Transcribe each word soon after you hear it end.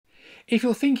If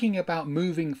you're thinking about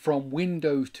moving from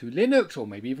Windows to Linux, or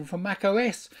maybe even from Mac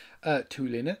OS to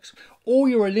Linux, or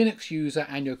you're a Linux user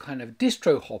and you're kind of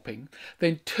distro hopping,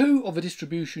 then two of the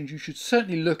distributions you should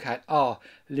certainly look at are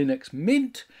Linux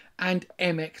Mint and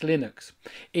MX Linux.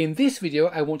 In this video,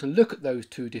 I want to look at those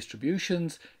two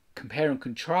distributions, compare and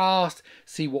contrast,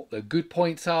 see what the good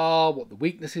points are, what the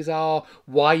weaknesses are,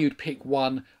 why you'd pick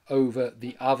one over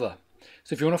the other.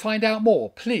 So if you want to find out more,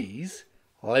 please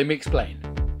let me explain.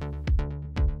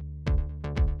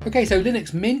 Okay, so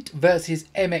Linux Mint versus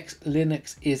MX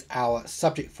Linux is our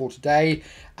subject for today,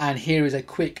 and here is a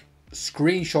quick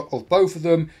screenshot of both of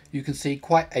them. You can see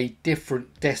quite a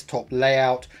different desktop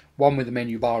layout, one with the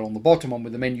menu bar on the bottom, one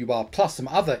with the menu bar plus some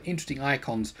other interesting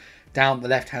icons down the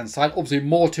left hand side. Obviously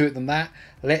more to it than that.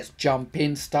 Let's jump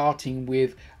in, starting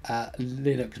with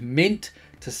Linux Mint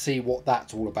to see what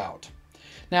that's all about.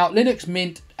 Now, Linux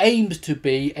Mint aims to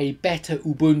be a better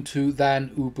Ubuntu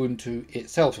than Ubuntu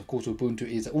itself. Of course, Ubuntu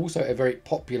is also a very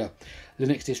popular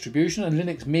Linux distribution, and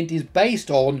Linux Mint is based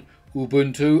on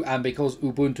Ubuntu, and because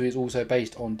Ubuntu is also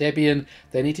based on Debian,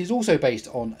 then it is also based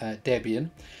on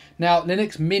Debian. Now,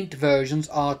 Linux Mint versions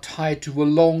are tied to the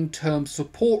long-term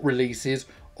support releases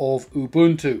of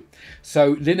Ubuntu.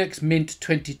 So Linux Mint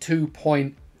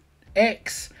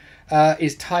 22.x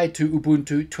is tied to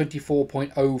Ubuntu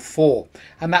 24.04,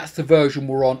 and that's the version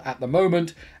we're on at the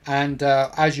moment, and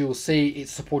as you'll see, it's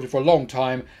supported for a long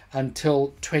time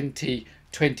until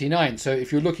 2029. So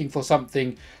if you're looking for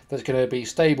something that's going to be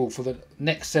stable for the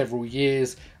next several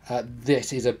years,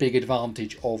 this is a big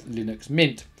advantage of Linux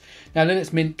Mint. Now,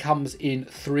 Linux Mint comes in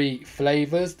three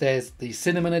flavors. There's the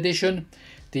Cinnamon edition,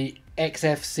 the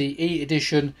XFCE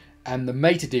edition, and the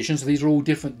Mate edition. So these are all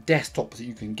different desktops that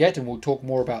you can get, and we'll talk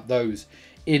more about those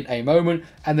in a moment.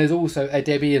 And there's also a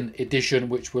Debian edition,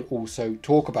 which we'll also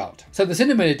talk about. So the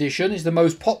Cinnamon edition is the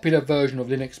most popular version of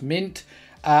Linux Mint,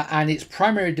 and it's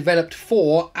primarily developed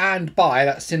for and by,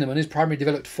 that Cinnamon is primarily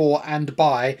developed for and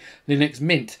by Linux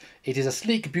Mint. It is a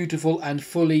sleek, beautiful and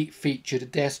fully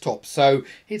featured desktop, so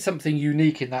it's something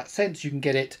unique in that sense. You can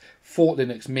get it for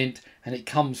Linux Mint, and it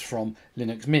comes from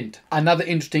Linux Mint. Another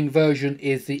interesting version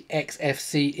is the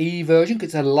XFCE version,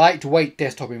 because it's a lightweight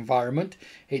desktop environment.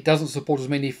 It doesn't support as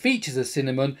many features as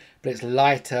Cinnamon, but it's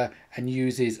lighter and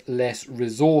uses less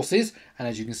resources. And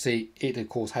as you can see, it of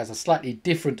course has a slightly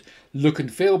different look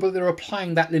and feel, but they're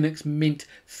applying that Linux Mint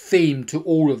theme to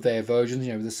all of their versions,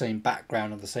 you know, with the same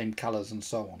background and the same colors and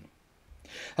so on.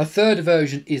 A third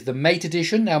version is the Mate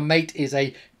edition. Now, Mate is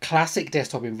a classic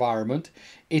desktop environment.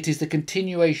 It is the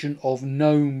continuation of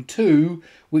GNOME 2,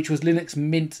 which was Linux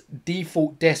Mint's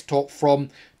default desktop from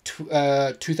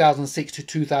 2006 to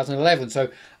 2011. So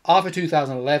after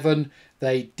 2011,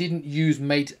 they didn't use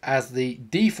Mate as the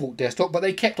default desktop, but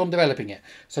they kept on developing it.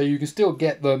 So you can still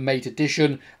get the Mate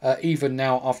edition even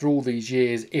now after all these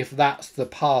years, if that's the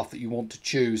path that you want to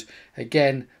choose.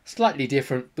 Again, slightly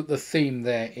different, but the theme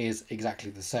there is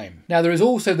exactly the same. Now, there is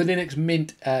also the Linux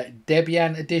Mint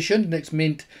Debian edition. Linux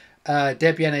Mint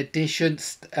Debian edition,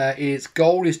 its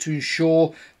goal is to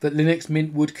ensure that Linux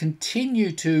Mint would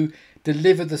continue to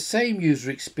deliver the same user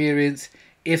experience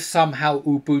if somehow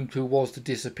Ubuntu was to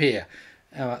disappear.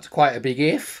 Now, that's quite a big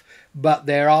if, but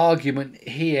their argument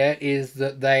here is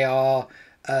that they are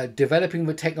developing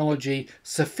the technology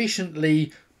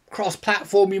sufficiently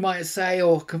cross-platform, you might say,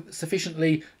 or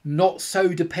sufficiently not so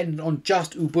dependent on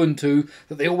just Ubuntu,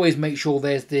 that they always make sure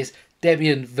there's this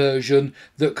Debian version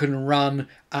that can run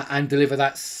and deliver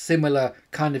that similar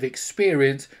kind of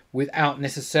experience without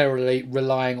necessarily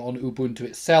relying on Ubuntu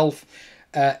itself.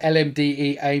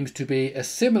 LMDE aims to be as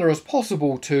similar as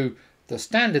possible to the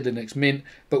standard Linux Mint,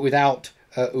 but without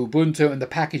Ubuntu, and the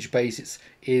package base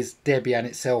is Debian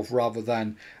itself rather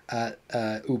than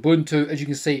Ubuntu. As you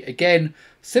can see, again,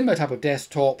 similar type of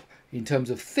desktop in terms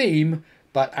of theme,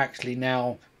 but actually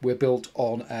now we're built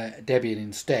on Debian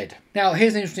instead. Now,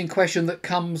 here's an interesting question that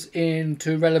comes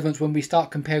into relevance when we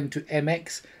start comparing to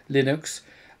MX Linux.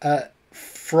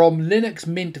 From Linux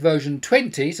Mint version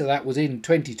 20, so that was in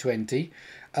 2020,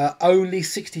 only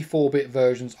 64-bit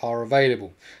versions are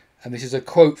available. And this is a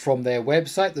quote from their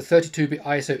website. The 32-bit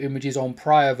ISO images on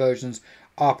prior versions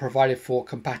are provided for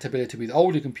compatibility with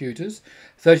older computers.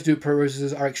 32-bit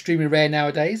processors are extremely rare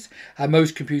nowadays, and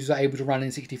most computers are able to run in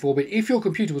 64-bit. If your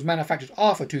computer was manufactured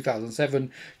after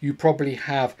 2007, you probably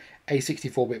have a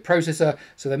 64-bit processor.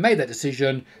 So they made that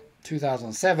decision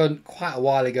 2007, quite a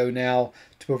while ago now,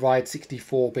 to provide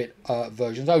 64-bit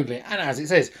versions only. And as it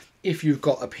says, if you've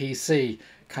got a PC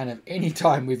kind of any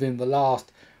time within the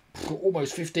last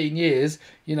almost 15 years,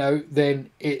 you know, then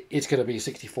it's going to be a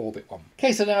 64-bit one.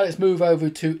 Okay, so now let's move over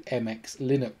to MX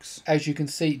Linux. As you can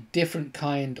see, different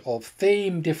kind of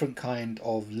theme, different kind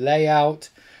of layout,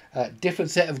 different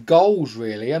set of goals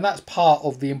really, and that's part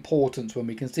of the importance when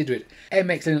we consider it.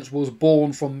 MX Linux was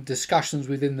born from discussions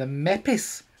within the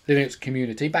MEPIS Linux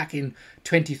community back in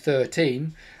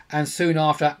 2013, and soon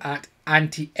after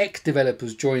Anti-X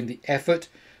developers joined the effort,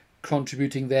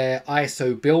 contributing their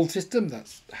ISO build system.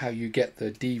 That's how you get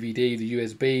the DVD, the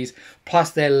USBs,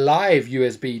 plus their live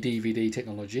USB DVD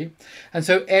technology. And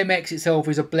so MX itself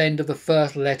is a blend of the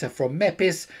first letter from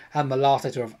MEPIS and the last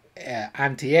letter of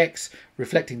Anti-X,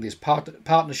 reflecting this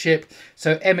partnership.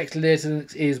 So MX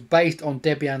Linux is based on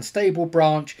Debian's stable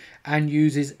branch and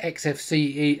uses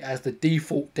XFCE as the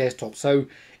default desktop. So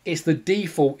it's the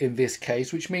default in this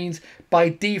case, which means by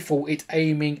default it's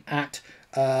aiming at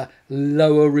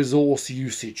lower resource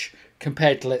usage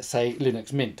compared to, let's say,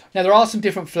 Linux Mint. Now there are some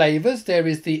different flavors. There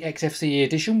is the XFCE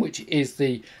edition, which is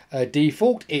the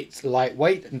default. It's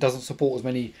lightweight and doesn't support as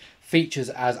many features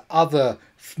as other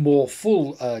more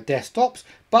full desktops,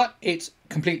 but it's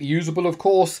completely usable, of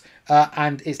course,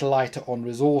 and it's lighter on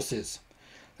resources.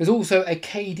 There's also a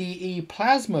KDE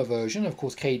Plasma version. Of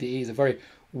course, KDE is a very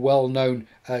well-known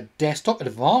desktop,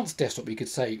 advanced desktop you could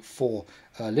say, for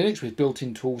Linux, with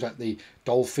built-in tools like the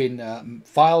Dolphin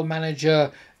file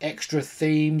manager, extra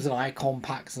themes and icon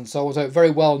packs and so on. So a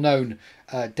very well-known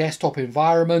desktop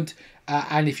environment,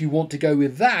 and if you want to go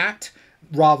with that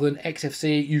rather than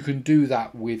XFCE, you can do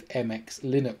that with MX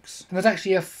Linux. And there's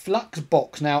actually a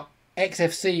Fluxbox. Now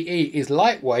XFCE is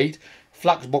lightweight,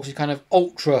 Fluxbox is kind of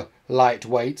ultra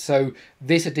lightweight, so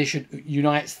this edition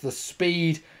unites the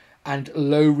speed and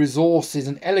low resources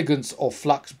and elegance of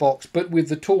Fluxbox, but with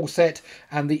the tool set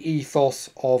and the ethos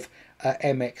of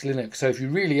MX Linux. So if you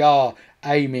really are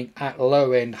aiming at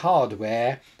low-end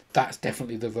hardware, that's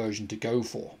definitely the version to go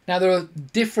for. Now there are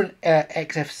different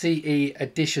XFCE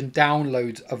edition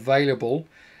downloads available.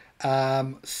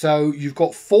 So you've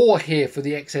got 4 here for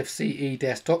the XFCE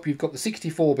desktop. You've got the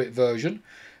 64-bit version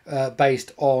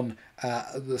based on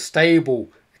the stable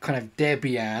kind of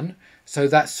Debian. So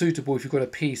that's suitable if you've got a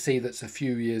PC that's a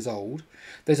few years old.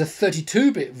 There's a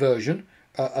 32-bit version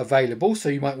available, so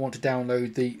you might want to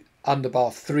download the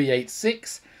Underbar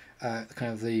 386,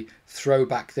 kind of the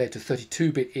throwback there to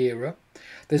 32-bit era.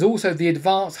 There's also the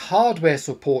advanced hardware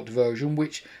support version,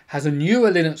 which has a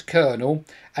newer Linux kernel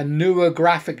and newer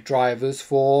graphic drivers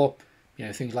for, you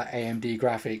know, things like AMD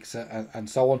graphics and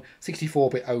so on.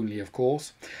 64-bit only, of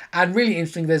course. And really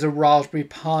interesting, there's a Raspberry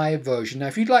Pi version. Now,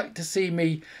 if you'd like to see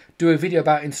me do a video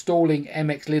about installing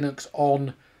MX Linux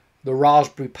on the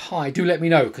Raspberry Pi, do let me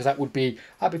know, because that'd be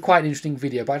quite an interesting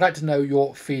video. But I'd like to know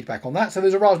your feedback on that. So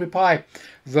there's a Raspberry Pi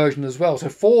version as well. So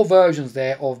 4 versions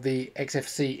there of the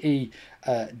XFCE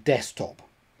desktop.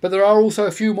 But there are also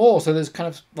a few more, so there's kind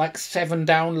of like 7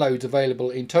 downloads available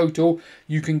in total.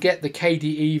 You can get the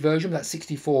KDE version, that's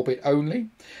 64-bit only.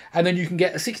 And then you can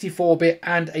get a 64-bit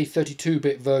and a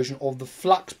 32-bit version of the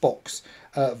Fluxbox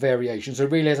variation. So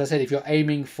really, as I said, if you're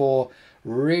aiming for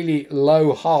really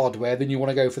low hardware, then you want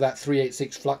to go for that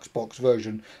 386 Fluxbox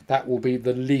version. That will be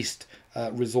the least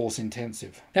resource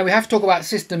intensive. Now we have to talk about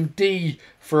System D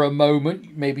for a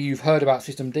moment. Maybe you've heard about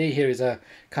System D. Here is a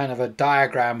kind of a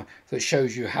diagram that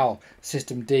shows you how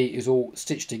System D is all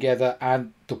stitched together,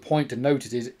 and the point to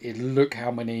notice is look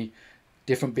how many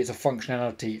different bits of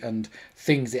functionality and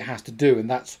things it has to do, and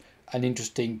that's an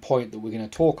interesting point that we're going to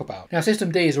talk about. Now, System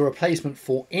D is a replacement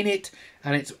for Init,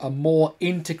 and it's a more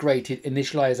integrated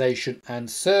initialization and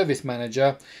service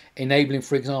manager, enabling,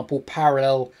 for example,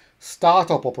 parallel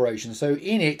startup operations. So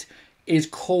Init is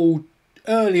called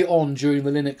early on during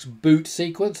the Linux boot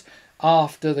sequence,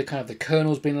 after the kind of the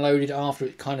kernel's been loaded, after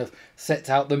it kind of sets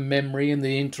out the memory and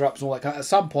the interrupts and all that kind of. At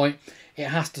some point, it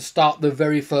has to start the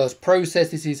very first process.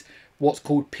 This is what's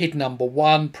called PID number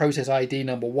 1, process ID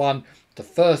number 1. The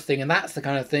first thing, and that's the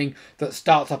kind of thing that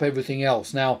starts up everything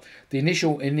else. Now, the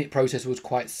initial init process was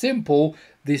quite simple.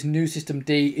 This new System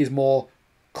D is more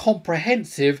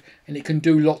comprehensive, and it can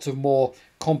do lots of more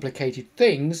complicated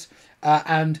things.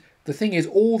 And the thing is,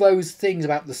 all those things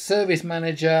about the service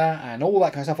manager and all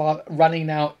that kind of stuff are running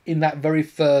now in that very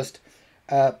first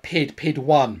PID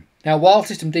 1. Now, while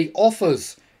System D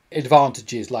offers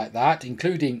advantages like that,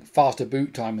 including faster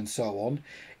boot time and so on,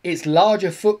 its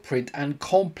larger footprint and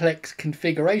complex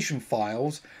configuration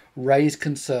files raise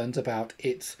concerns about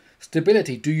its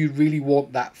stability. Do you really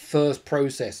want that first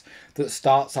process that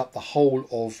starts up the whole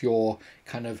of your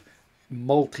kind of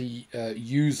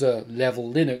multi-user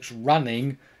level Linux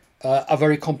running a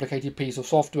very complicated piece of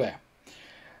software?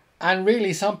 And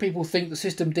really, some people think the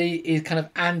systemd is kind of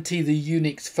anti the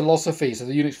Unix philosophy. So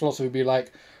the Unix philosophy would be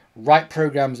like, write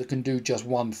programs that can do just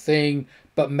one thing,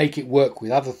 but make it work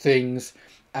with other things,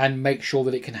 and make sure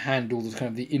that it can handle the kind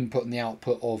of the input and the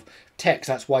output of text.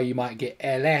 That's why you might get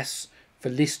ls for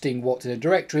listing what's in a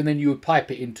directory, and then you would pipe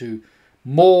it into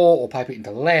more, or pipe it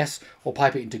into less, or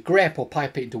pipe it into grep, or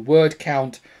pipe it into word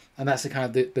count. And that's the kind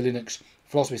of the Linux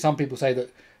philosophy. Some people say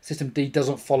that systemd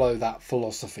doesn't follow that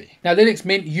philosophy. Now, Linux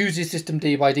Mint uses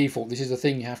systemd by default. This is the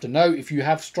thing you have to know. If you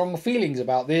have strong feelings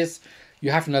about this, you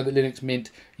have to know that Linux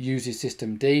Mint uses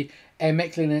systemd.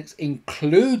 MX Linux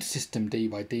includes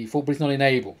systemd by default, but it's not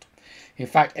enabled. In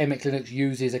fact, MX Linux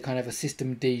uses a kind of a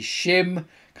systemd shim,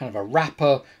 kind of a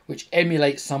wrapper, which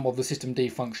emulates some of the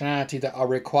systemd functionality that are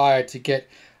required to get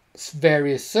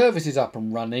various services up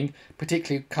and running,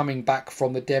 particularly coming back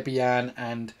from the Debian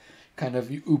and kind of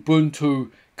Ubuntu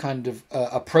kind of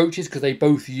approaches, because they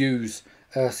both use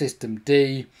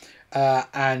systemd.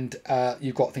 And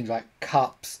you've got things like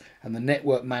cups and the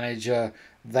network manager.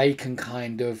 They can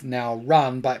kind of now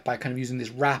run by kind of using this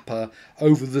wrapper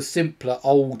over the simpler,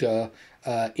 older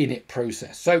init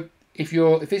process. So if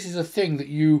this is a thing that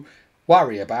you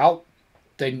worry about,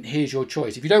 then here's your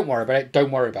choice. If you don't worry about it,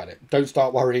 don't worry about it. Don't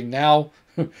start worrying now.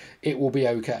 It will be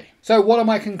okay. So what are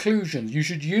my conclusions? You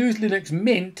should use Linux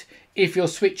Mint if you're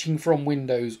switching from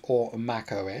Windows or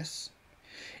Mac OS.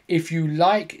 If you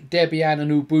like Debian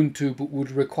and Ubuntu but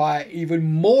would require even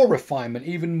more refinement,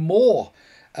 even more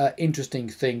interesting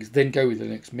things, then go with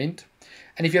Linux Mint.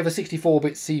 And if you have a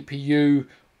 64-bit CPU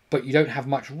but you don't have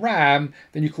much RAM,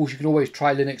 then of course you can always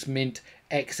try Linux Mint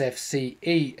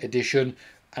XFCE edition.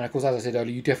 And of course, as I said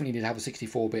earlier, you definitely need to have a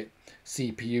 64-bit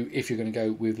CPU if you're going to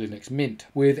go with Linux Mint.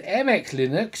 With MX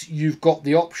Linux, you've got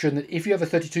the option that if you have a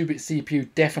 32-bit CPU,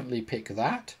 definitely pick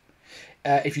that.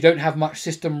 If you don't have much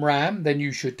system RAM, then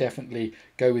you should definitely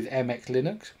go with MX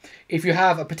Linux. If you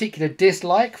have a particular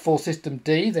dislike for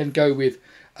systemd, then go with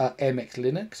MX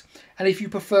Linux. And if you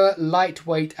prefer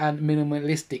lightweight and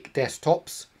minimalistic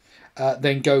desktops,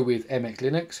 then go with MX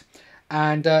Linux.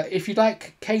 And if you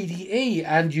like KDE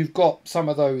and you've got some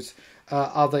of those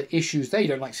other issues there, you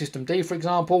don't like systemd, for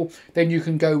example, then you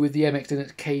can go with the MX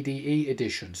Linux KDE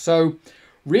edition. So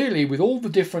really, with all the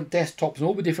different desktops and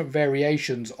all the different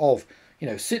variations of, you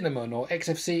know, Cinnamon or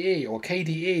XFCE or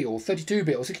KDE or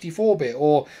 32-bit or 64-bit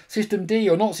or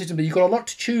systemd or not systemd, you've got a lot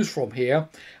to choose from here.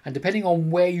 And depending on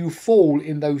where you fall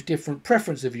in those different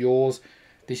preferences of yours,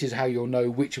 this is how you'll know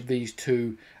which of these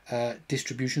two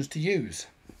distributions to use.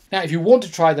 Now, if you want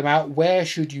to try them out, where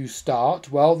should you start?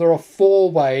 Well, there are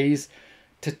 4 ways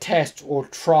to test or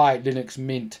try Linux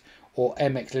Mint or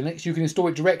MX Linux. You can install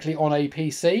it directly on a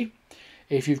PC.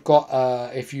 If you've got,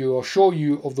 if you are sure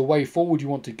of the way forward you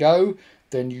want to go,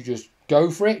 then you just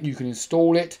go for it. You can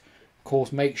install it. Of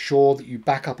course, make sure that you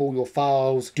back up all your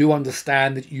files. Do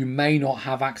understand that you may not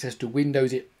have access to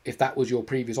Windows if that was your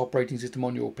previous operating system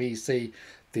on your PC.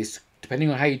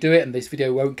 Depending on how you do it, and this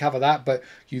video won't cover that, but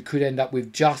you could end up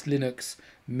with just Linux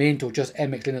Mint or just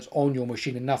MX Linux on your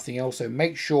machine and nothing else. So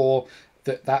make sure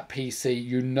that that PC,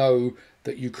 you know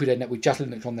that you could end up with just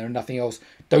Linux on there and nothing else.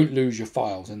 Don't lose your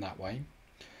files in that way.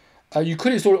 You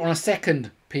could install it on a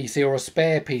second PC or a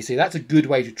spare PC. That's a good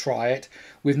way to try it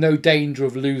with no danger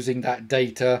of losing that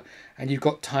data, and you've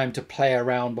got time to play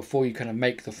around before you kind of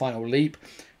make the final leap.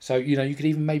 So, you know, you could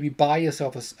even maybe buy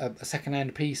yourself a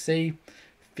second-hand PC,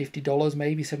 $50,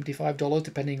 maybe $75,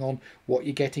 depending on what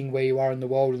you're getting, where you are in the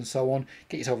world and so on.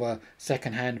 Get yourself a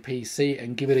second-hand PC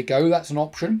and give it a go. That's an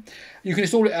option. You can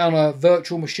install it on a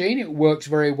virtual machine. It works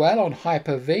very well on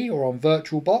Hyper-V or on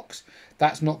VirtualBox.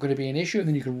 That's not going to be an issue, and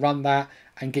then you can run that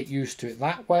and get used to it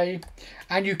that way.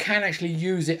 And you can actually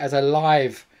use it as a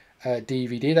live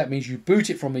DVD. That means you boot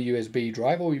it from a USB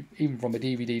drive or even from a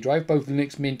DVD drive. Both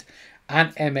Linux Mint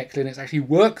and MX Linux actually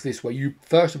work this way. You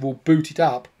first of all boot it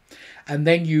up, and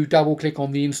then you double click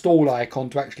on the install icon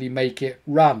to actually make it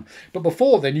run. But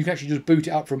before then, you can actually just boot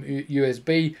it up from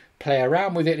USB, play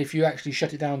around with it. If you actually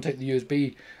shut it down, take the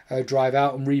USB drive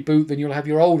out and reboot, then you'll have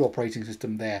your old operating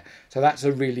system there. So that's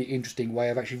a really interesting way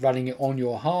of actually running it on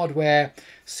your hardware.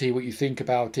 See what you think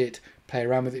about it, play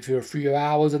around with it for a few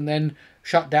hours, and then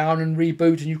shut down and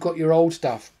reboot, and you've got your old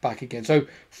stuff back again. So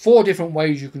 4 different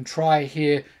ways you can try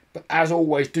here. But as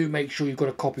always, do make sure you've got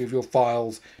a copy of your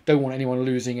files. Don't want anyone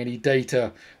losing any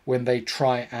data when they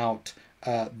try out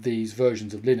these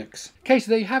versions of Linux. Okay, so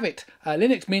there you have it.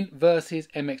 Linux Mint versus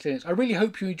MX Linux. I really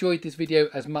hope you enjoyed this video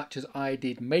as much as I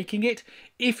did making it.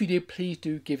 If you did, please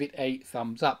do give it a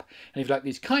thumbs up. And if you like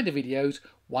these kind of videos,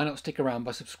 why not stick around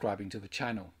by subscribing to the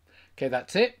channel? Okay,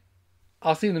 that's it.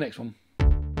 I'll see you in the next one.